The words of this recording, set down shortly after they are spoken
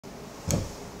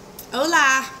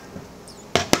Hola!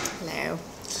 Hello.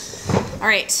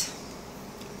 Alright,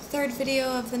 third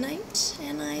video of the night,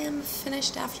 and I am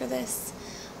finished after this.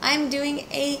 I'm doing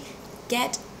a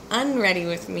Get Unready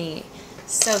with me.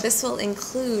 So this will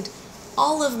include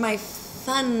all of my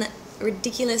fun,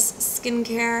 ridiculous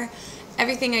skincare,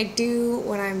 everything I do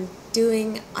when I'm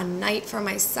doing a night for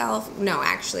myself. No,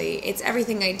 actually, it's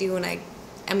everything I do when I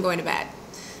am going to bed,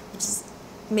 which is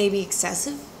maybe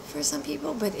excessive for some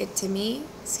people, but to me,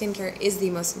 skincare is the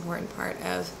most important part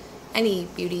of any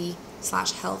beauty /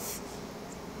 health.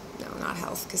 No, not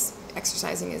health, because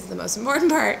exercising is the most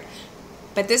important part.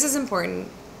 But this is important.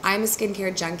 I'm a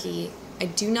skincare junkie. I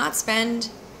do not spend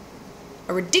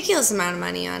a ridiculous amount of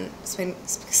money on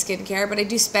skincare, but I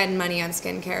do spend money on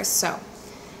skincare. So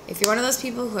if you're one of those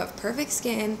people who have perfect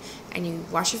skin and you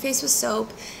wash your face with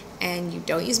soap and you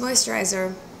don't use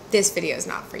moisturizer, this video is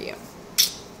not for you.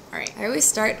 Alright, I always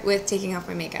start with taking off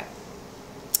my makeup.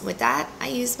 With that, I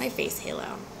use my face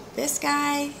halo. This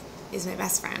guy is my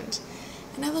best friend,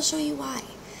 and I will show you why.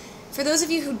 For those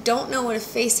of you who don't know what a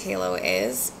face halo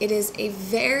is, it is a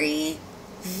very,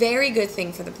 very good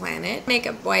thing for the planet.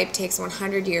 Makeup wipe takes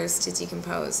 100 years to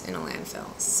decompose in a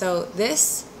landfill. So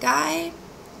this guy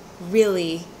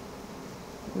really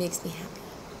makes me happy.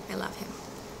 I love him.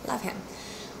 Love him.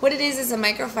 What it is a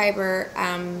microfiber,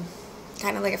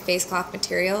 kind of like a face cloth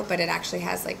material, but it actually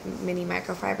has like mini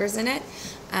microfibers in it,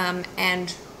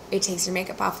 and it takes your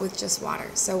makeup off with just water.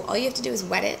 So all you have to do is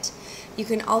wet it. You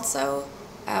can also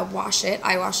wash it.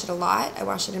 I wash it a lot. I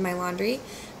wash it in my laundry,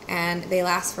 and they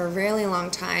last for a really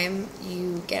long time.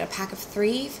 You get a pack of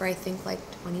 3 for I think like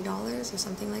 $20 or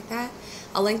something like that.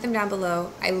 I'll link them down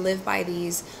below. I live by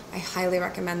these. I highly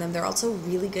recommend them. They're also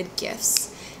really good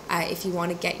gifts if you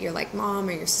want to get your like mom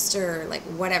or your sister or like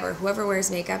whatever, whoever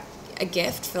wears makeup, a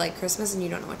gift for like Christmas and you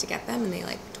don't know what to get them and they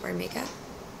like to wear makeup.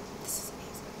 This is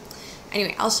amazing.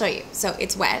 Anyway, I'll show you. So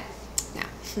it's wet now.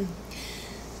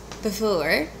 Before,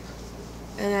 and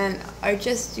then I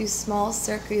just do small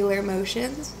circular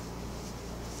motions,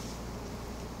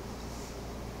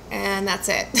 and that's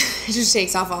it. It just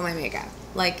takes off all my makeup.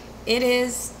 Like, it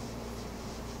is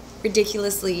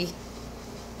ridiculously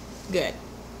good.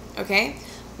 Okay?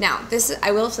 Now,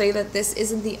 I will say that this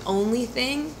isn't the only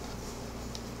thing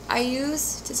I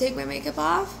use to take my makeup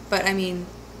off, but I mean,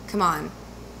 come on,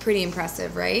 pretty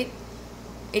impressive, right?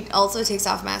 It also takes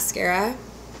off mascara.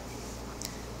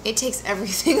 It takes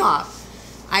everything off.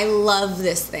 I love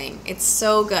this thing. It's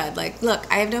so good. Like, look,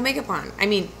 I have no makeup on. I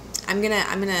mean, I'm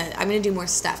gonna do more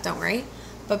stuff, don't worry.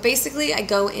 But basically, I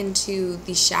go into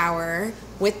the shower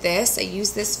with this. I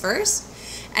use this first.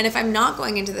 And if I'm not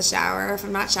going into the shower, if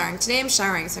I'm not showering, today I'm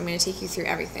showering, so I'm gonna take you through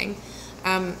everything.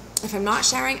 If I'm not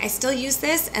showering, I still use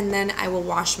this, and then I will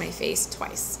wash my face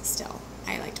twice still.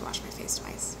 I like to wash my face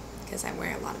twice because I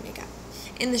wear a lot of makeup.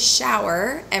 In the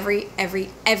shower, every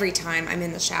time I'm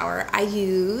in the shower, I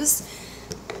use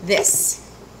this.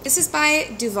 This is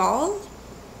by Duval.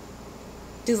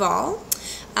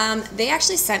 They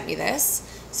actually sent me this,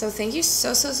 so thank you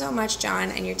so much,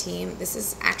 John and your team. This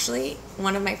is actually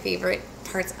one of my favorite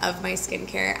parts of my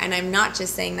skincare, and I'm not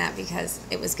just saying that because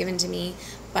it was given to me,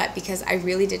 but because I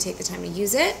really did take the time to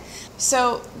use it.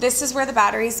 So this is where the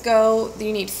batteries go.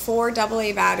 You need 4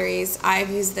 AA batteries. I've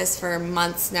used this for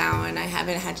months now, and I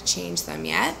haven't had to change them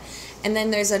yet. And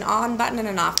then there's an on button and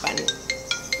an off button.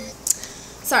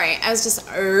 Sorry, I was just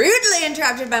rudely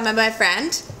interrupted by my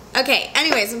boyfriend. Okay,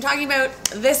 anyways, I'm talking about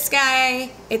this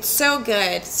guy. It's so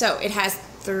good. So it has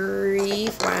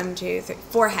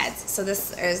 4 heads. So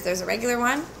there's a regular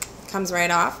one, comes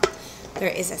right off. There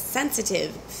is a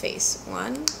sensitive face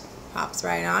one, pops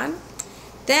right on.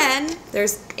 Then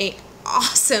there's a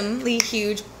awesomely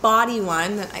huge body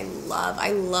one that I love.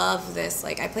 I love this.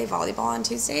 Like, I play volleyball on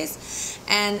Tuesdays,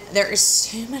 and there is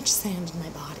so much sand in my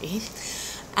body.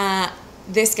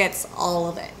 This gets all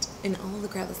of it in all the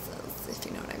crevices, if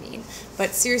you know what I mean.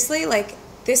 But seriously, like,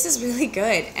 this is really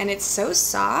good, and it's so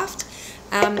soft.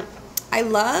 I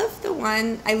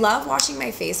love washing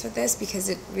my face with this because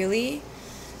it really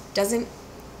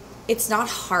it's not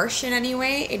harsh in any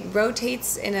way. It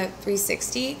rotates in a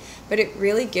 360, but it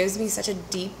really gives me such a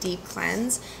deep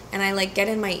cleanse, and I like get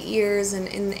in my ears and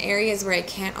in the areas where I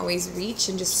can't always reach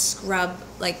and just scrub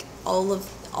like all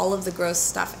of the gross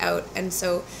stuff out. And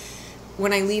so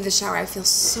when I leave the shower, I feel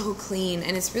so clean,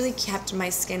 and it's really kept my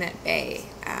skin at bay.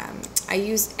 I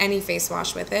use any face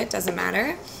wash with it, doesn't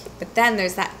matter. But then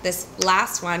there's this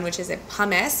last one, which is a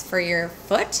pumice for your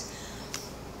foot.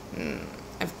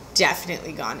 I've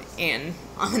definitely gone in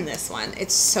on this one.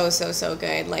 It's so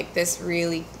good. Like, this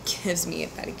really gives me a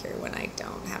pedicure when I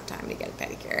don't have time to get a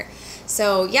pedicure.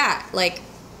 So yeah, like,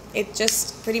 it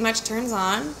just pretty much turns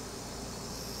on,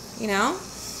 you know?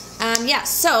 Yeah,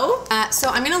 so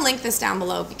I'm going to link this down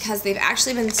below because they've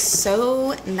actually been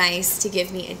so nice to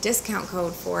give me a discount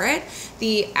code for it.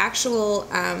 The actual,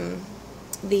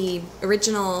 the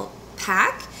original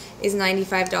pack is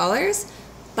 $95,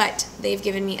 but they've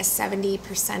given me a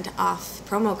 70% off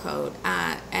promo code,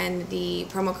 and the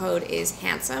promo code is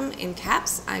handsome in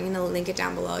caps. I'm going to link it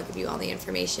down below. I'll give you all the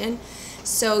information.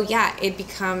 So yeah, it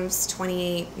becomes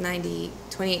 $28.90,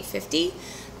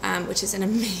 $28.50, which is an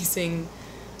amazing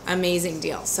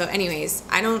deal. So anyways,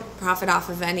 I don't profit off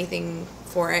of anything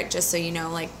for it, just so you know,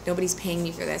 like, nobody's paying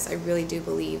me for this. I really do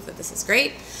believe that this is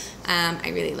great. I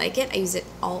really like it. I use it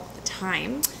all the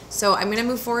time. So I'm gonna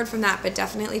move forward from that, but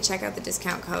definitely check out the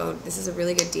discount code. This is a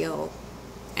really good deal,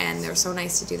 and they're so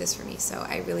nice to do this for me. So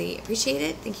I really appreciate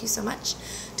it. Thank you so much,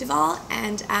 Duval.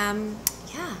 And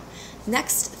yeah,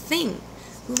 next thing,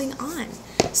 moving on.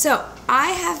 So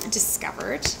I have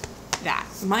discovered that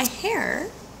my hair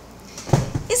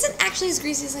isn't actually as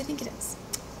greasy as I think it is,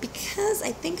 because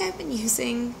I think I've been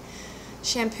using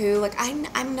shampoo. Like,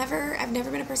 I've never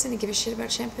been a person to give a shit about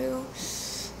shampoo,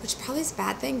 which probably is a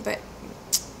bad thing, but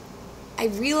I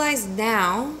realize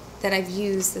now that I've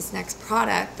used this next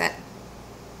product that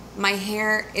my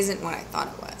hair isn't what I thought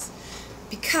it was,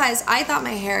 because I thought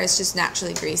my hair is just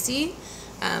naturally greasy.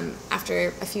 After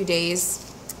a few days,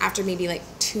 after maybe like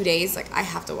 2 days, like, I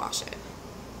have to wash it.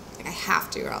 Like, I have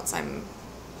to, or else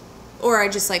or I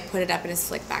just like put it up in a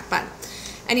slick back bun.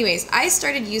 Anyways, I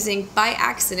started using by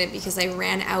accident because I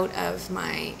ran out of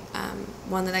my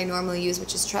one that I normally use,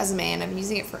 which is Tresemme, and I've been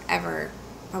using it forever,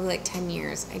 probably like 10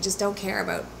 years. I just don't care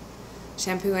about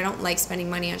shampoo. I don't like spending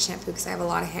money on shampoo because I have a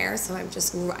lot of hair, so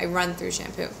I run through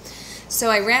shampoo.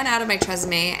 So I ran out of my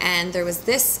Tresemme, and there was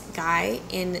this guy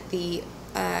in the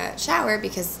shower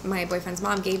because my boyfriend's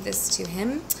mom gave this to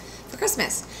him for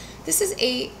Christmas. This is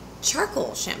a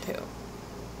charcoal shampoo.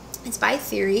 It's by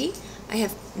Theorie. I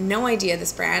have no idea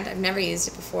this brand. I've never used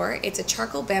it before. It's a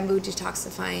charcoal bamboo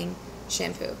detoxifying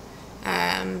shampoo.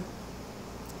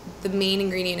 The main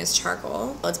ingredient is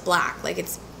charcoal. Well, it's black, like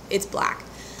it's black.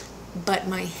 But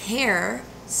my hair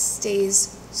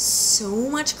stays so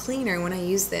much cleaner when I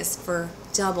use this for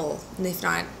double, if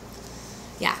not,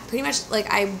 yeah, pretty much. Like,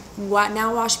 I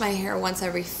now wash my hair once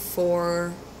every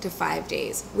 4 to 5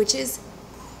 days, which is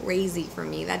crazy for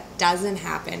me. That doesn't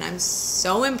happen. I'm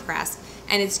so impressed,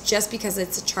 and it's just because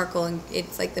it's a charcoal, and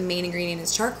it's like the main ingredient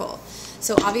is charcoal.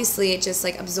 So obviously it just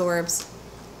like absorbs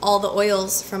all the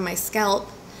oils from my scalp,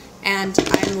 and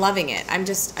I'm loving it.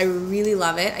 I really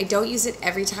love it. I don't use it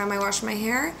every time I wash my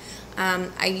hair.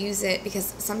 I use it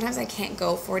because sometimes I can't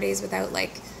go 4 days without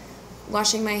like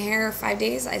washing my hair, or 5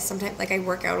 days. I sometimes, like, I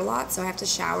work out a lot, so I have to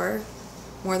shower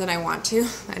more than I want to.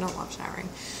 I don't love showering.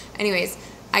 Anyways,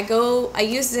 I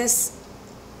use this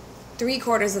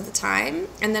 3/4 of the time,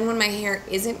 and then when my hair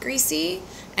isn't greasy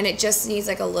and it just needs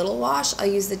like a little wash, I'll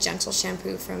use the gentle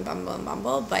shampoo from Bumble and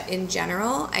Bumble. But in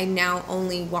general, I now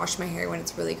only wash my hair when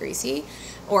it's really greasy,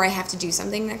 or I have to do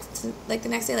something the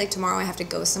next day. Like tomorrow I have to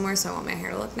go somewhere, so I want my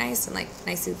hair to look nice and like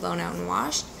nicely blown out and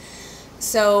washed.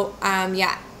 So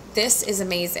yeah, this is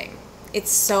amazing.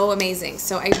 It's so amazing.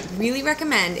 So I really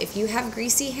recommend, if you have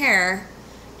greasy hair,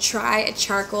 try a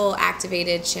charcoal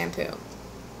activated shampoo.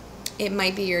 It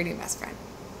might be your new best friend.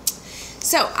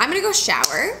 So I'm gonna go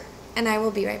shower, and I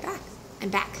will be right back. I'm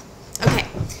back. Okay,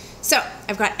 so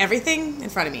I've got everything in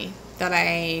front of me that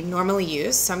I normally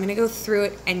use, so I'm gonna go through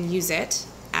it and use it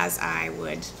as I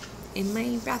would in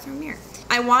my bathroom mirror.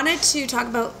 I wanted to talk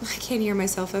about, I can't hear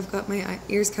myself, I've got my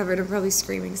ears covered, I'm probably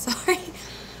screaming, sorry.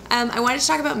 I wanted to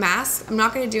talk about masks. I'm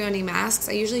not gonna do any masks.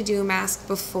 I usually do a mask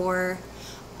before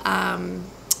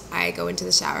I go into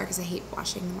the shower because I hate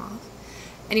washing them off.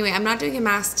 Anyway, I'm not doing a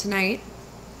mask tonight,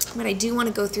 but I do want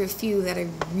to go through a few that I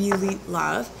really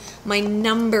love. My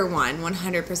number one,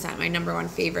 100%, my number one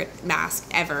favorite mask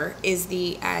ever is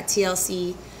the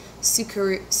TLC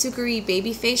Sukari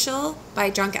Babyfacial by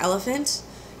Drunk Elephant.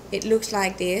 It looks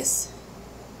like this.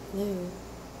 Hello.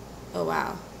 Oh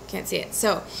wow, can't see it.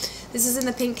 So this is in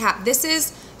the pink cap. This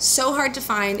is so hard to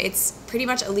find. It's pretty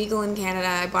much illegal in Canada.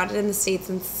 I bought it in the States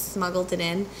and smuggled it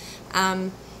in.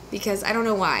 Because I don't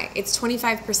know why. It's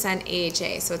 25%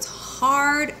 AHA, so it's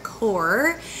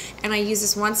hardcore, and I use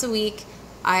this once a week.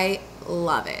 I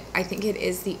love it. I think it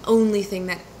is the only thing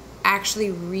that actually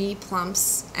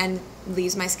replumps and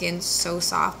leaves my skin so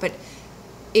soft, but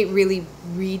it really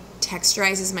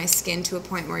retexturizes my skin to a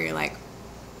point where you're like,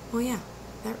 oh yeah,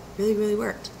 that really, really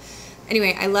worked.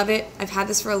 Anyway, I love it. I've had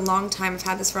this for a long time. I've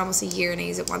had this for almost a year, and I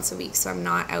use it once a week, so I'm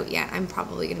not out yet. I'm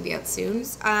probably going to be out soon.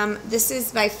 This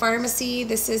is by Farmacy.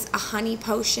 This is a honey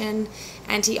potion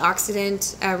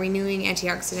antioxidant, renewing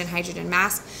antioxidant hydrated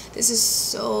mask. This is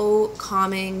so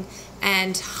calming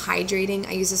and hydrating.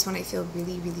 I use this when I feel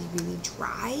really, really, really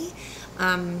dry.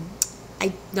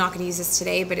 I'm not going to use this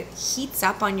today, but it heats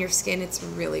up on your skin. It's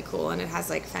really cool, and it has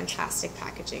like fantastic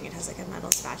packaging. It has like a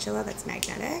metal spatula that's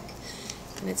magnetic,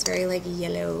 and it's very like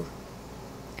yellow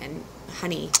and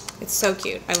honey. It's so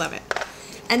cute. I love it.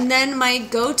 And then my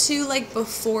go-to like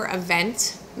before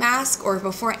event mask or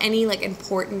before any like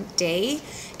important day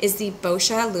is the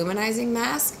Bosia Luminizing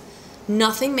mask.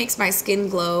 Nothing makes my skin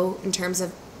glow in terms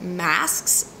of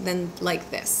masks than like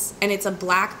this, and it's a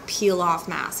black peel off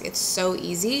mask. It's so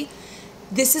easy.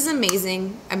 This is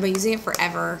amazing. I've been using it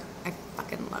forever. I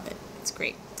fucking love it. It's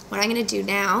great. What I'm going to do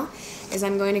now is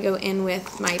I'm going to go in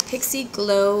with my Pixi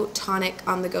Glow Tonic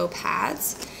on the go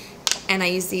pads, and I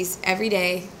use these every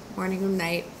day, morning and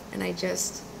night, and I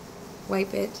just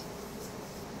wipe it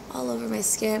all over my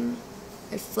skin.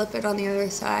 I flip it on the other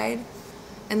side,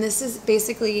 and this is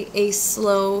basically a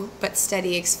slow but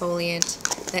steady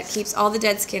exfoliant that keeps all the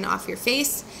dead skin off your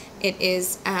face. It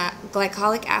is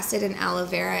glycolic acid and aloe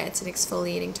vera. It's an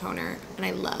exfoliating toner, and I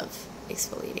love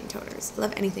exfoliating toners. I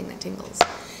love anything that tingles.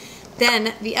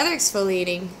 Then the other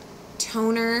exfoliating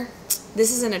toner,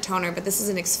 this isn't a toner, but this is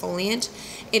an exfoliant.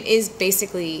 It is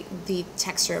basically the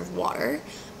texture of water.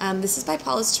 This is by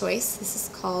Paula's Choice. This is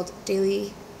called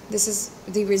Daily, this is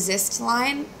the Resist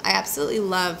line. I absolutely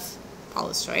love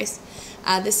Paula's Choice.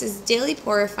 This is Daily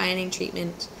Pore Refining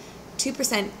Treatment,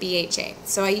 2% BHA.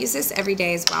 So I use this every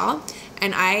day as well,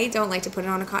 and I don't like to put it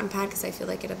on a cotton pad because I feel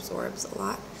like it absorbs a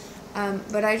lot.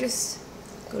 But I just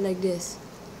go like this.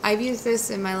 I've used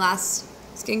this in my last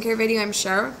skincare video, I'm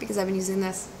sure, because I've been using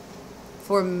this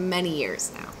for many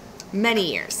years now.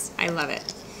 Many years. I love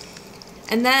it.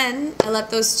 And then I let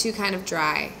those two kind of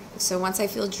dry. So once I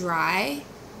feel dry,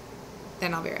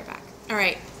 then I'll be right back. All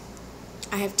right.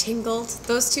 I have tingled.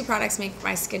 Those two products make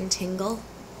my skin tingle.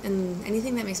 And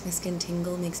anything that makes my skin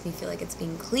tingle makes me feel like it's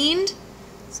being cleaned.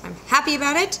 So I'm happy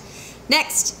about it.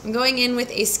 Next, I'm going in with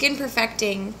a skin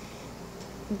perfecting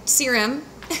serum,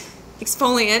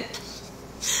 exfoliant.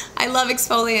 I love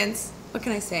exfoliants. What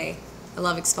can I say? I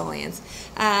love exfoliants.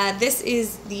 This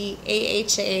is the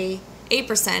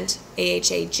 8%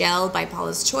 AHA gel by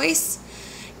Paula's Choice.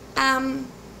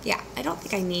 Yeah, I don't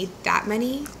think I need that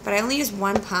many, but I only use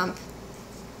one pump,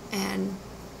 and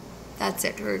that's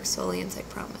it for exfoliants, I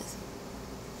promise.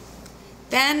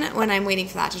 Then, when I'm waiting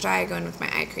for that to dry, I go in with my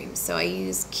eye cream. So I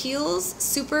use Khiels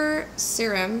Super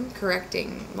Serum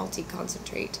Correcting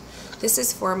Multi-Concentrate. This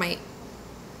is for my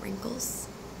wrinkles.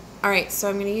 Alright, so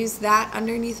I'm going to use that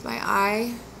underneath my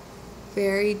eye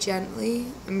very gently.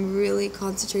 I'm really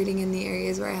concentrating in the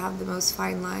areas where I have the most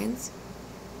fine lines.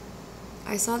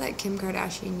 I saw that Kim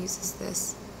Kardashian uses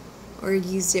this, or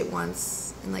used it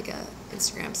once in like a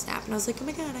Instagram snap, and I was like, oh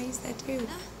my god, I use that too.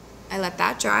 I let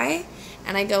that dry,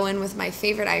 and I go in with my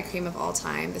favorite eye cream of all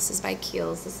time. This is by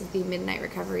Khiels. This is the Midnight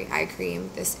Recovery Eye Cream.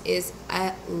 This is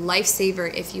a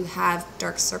lifesaver if you have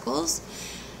dark circles.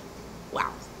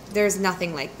 Wow, there's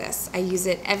nothing like this. I use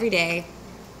it every day.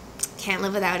 Can't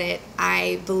live without it.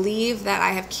 I believe that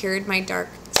I have cured my dark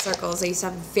circles. I used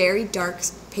to have very dark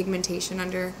pigmentation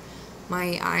under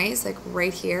my eyes, like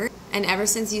right here. And ever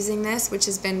since using this, which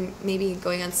has been maybe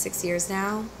going on 6 years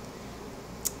now,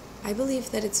 I believe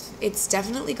that it's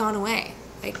definitely gone away.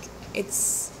 Like it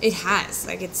has.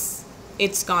 Like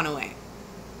it's gone away.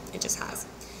 It just has.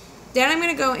 Then I'm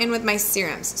gonna go in with my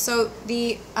serums. So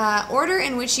the order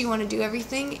in which you want to do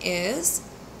everything is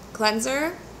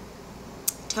cleanser,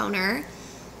 toner,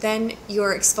 then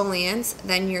your exfoliants,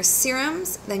 then your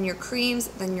serums, then your creams,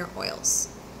 then your oils.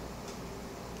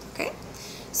 Okay,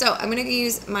 so I'm gonna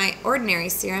use my ordinary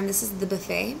serum. This is the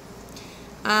Buffet.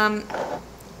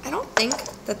 I don't think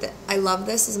that I love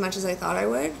this as much as I thought I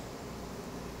would,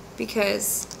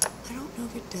 because I don't know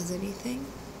if it does anything.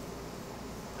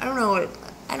 I don't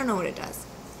know what it does.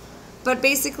 But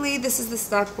basically, this is the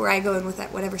step where I go in with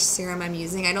whatever serum I'm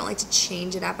using. I don't like to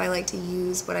change it up. I like to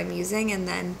use what I'm using and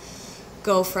then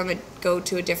go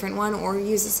to a different one or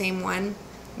use the same one.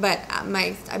 But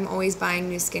I'm always buying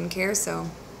new skincare, so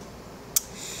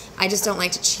I just don't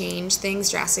like to change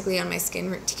things drastically on my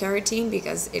skincare routine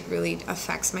because it really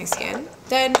affects my skin.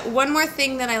 Then one more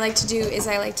thing that I like to do is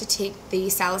I like to take the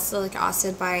Salicylic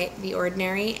acid by The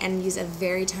Ordinary and use a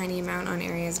very tiny amount on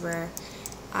areas where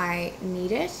I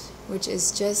need it, which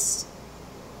is just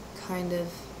kind of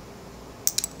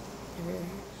everywhere.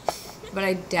 But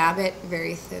I dab it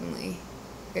very thinly.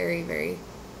 Very, very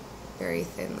very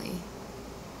thinly.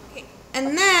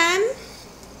 And then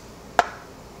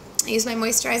I use my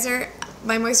moisturizer.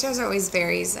 My moisturizer always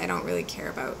varies. I don't really care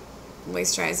about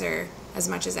moisturizer as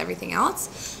much as everything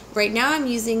else. Right now I'm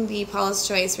using the Paula's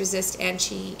Choice Resist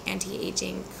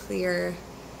Anti-Aging Clear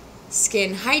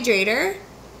Skin Hydrator,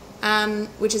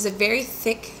 which is a very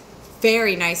thick,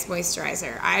 very nice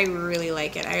moisturizer. I really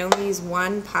like it. I only use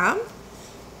one pump,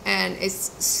 and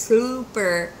it's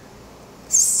super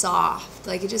soft.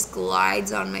 Like, it just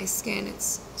glides on my skin.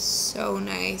 It's so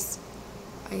nice.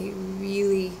 I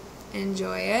really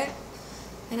enjoy it.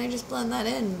 And I just blend that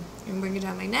in and bring it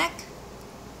down my neck.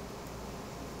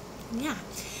 Yeah.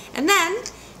 And then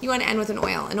you want to end with an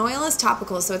oil. An oil is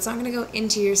topical, so it's not going to go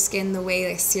into your skin the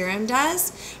way a serum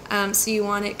does. So you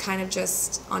want it kind of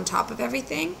just on top of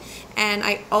everything. And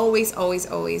I always, always,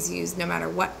 always use, no matter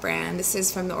what brand. This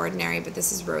is from The Ordinary, but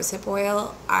this is rosehip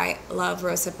oil. I love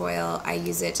rosehip oil. I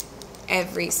use it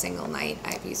every single night.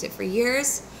 I've used it for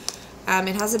years.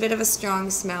 It has a bit of a strong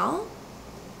smell,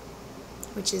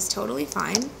 which is totally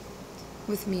fine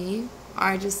with me.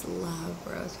 I just love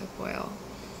rosehip oil.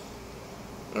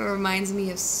 It reminds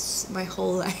me of my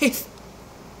whole life.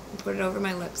 I put it over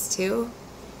my lips too,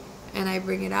 and I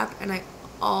bring it up, and I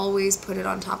always put it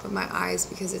on top of my eyes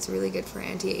because it's really good for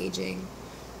anti-aging.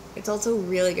 It's also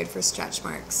really good for stretch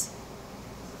marks,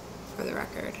 for the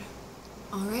record.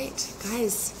 All right,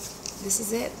 guys, this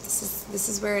is it. This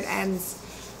is where it ends.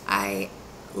 I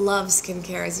love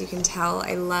skincare, as you can tell.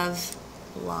 I love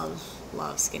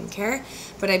skincare,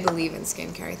 but I believe in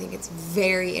skincare. I think it's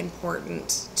very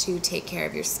important to take care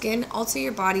of your skin, also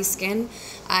your body skin.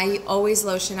 I always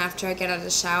lotion after I get out of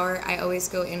the shower. I always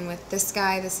go in with this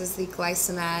guy. This is the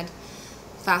Glycemad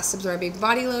Fast Absorbing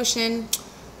Body Lotion.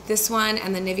 This one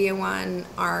and the Nivea one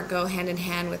go hand in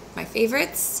hand with my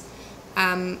favorites.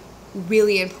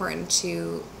 Really important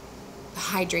to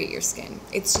hydrate your skin.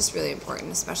 It's just really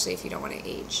important, especially if you don't want to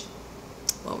age.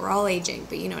 Well, we're all aging,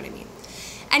 but you know what I mean.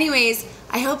 Anyways,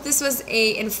 I hope this was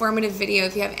an informative video.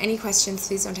 If you have any questions,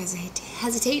 please don't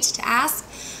hesitate to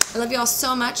ask. I love you all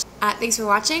so much. Thanks for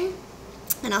watching,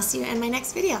 and I'll see you in my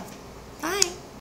next video. Bye.